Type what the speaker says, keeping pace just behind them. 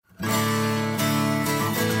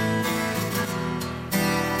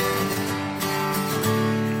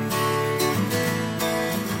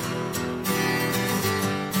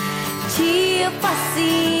tipo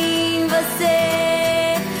assim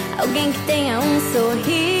você. Alguém que tenha um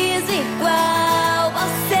sorriso igual ao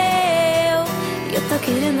seu. Eu tô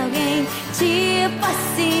querendo alguém tipo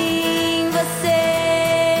assim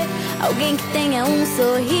você. Alguém que tenha um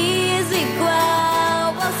sorriso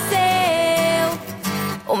igual ao seu.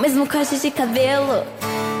 O mesmo corte de cabelo,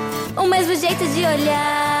 o mesmo jeito de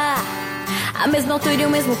olhar, a mesma altura e o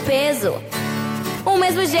mesmo peso, o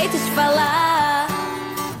mesmo jeito de falar.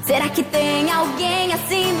 Será que tem alguém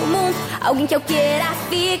assim no mundo? Alguém que eu queira,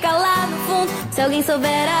 fica lá no fundo. Se alguém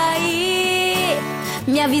souber aí,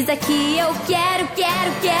 me avisa que eu quero,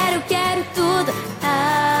 quero, quero, quero tudo.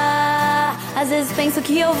 Ah, às vezes penso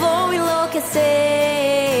que eu vou enlouquecer.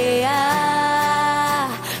 Ah,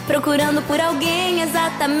 procurando por alguém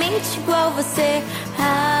exatamente igual você.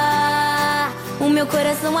 Ah, o meu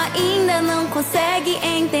coração ainda não consegue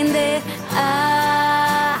entender.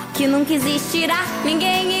 Ah, que nunca existirá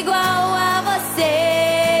ninguém igual a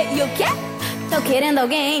você. E o quê? Tô querendo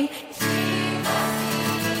alguém.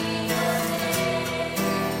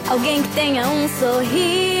 Alguém que tenha um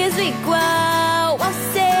sorriso igual ao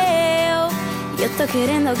seu. E eu tô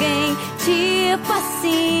querendo alguém tipo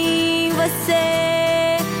assim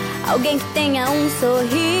você. Alguém que tenha um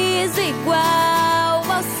sorriso igual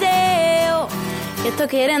ao seu. Eu tô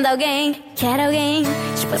querendo alguém, quero alguém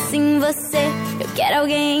tipo assim você. Eu quero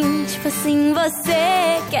alguém tipo assim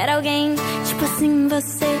você. Quero alguém tipo assim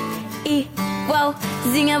você,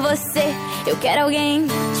 igualzinha a você. Eu quero alguém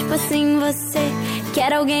tipo assim você.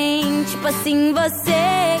 Quero alguém tipo assim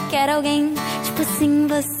você. Quero alguém tipo assim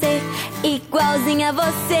você, igualzinha a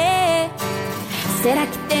você. Será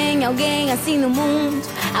que tem alguém assim no mundo?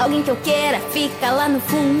 Alguém que eu queira, fica lá no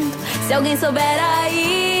fundo. Se alguém souber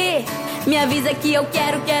aí, me avisa que eu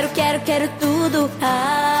quero, quero, quero, quero tudo.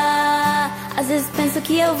 Ah, às vezes penso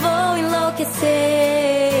que eu vou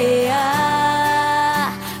enlouquecer.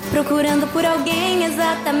 Ah, procurando por alguém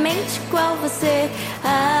exatamente igual você.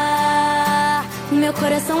 Ah, o meu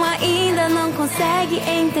coração ainda não consegue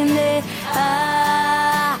entender.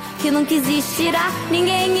 Ah, que nunca existirá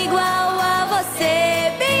ninguém igual a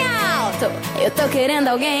você. Bem alto! Eu tô querendo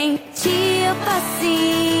alguém tipo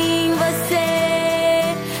assim você.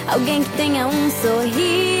 Alguém que tenha um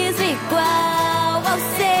sorriso igual ao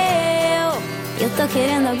seu. Eu tô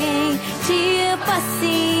querendo alguém tipo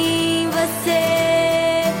assim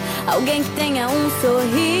você. Alguém que tenha um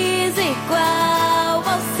sorriso igual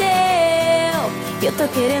ao seu. Eu tô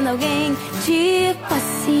querendo alguém tipo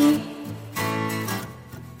assim.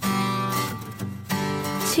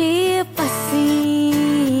 Tipo assim.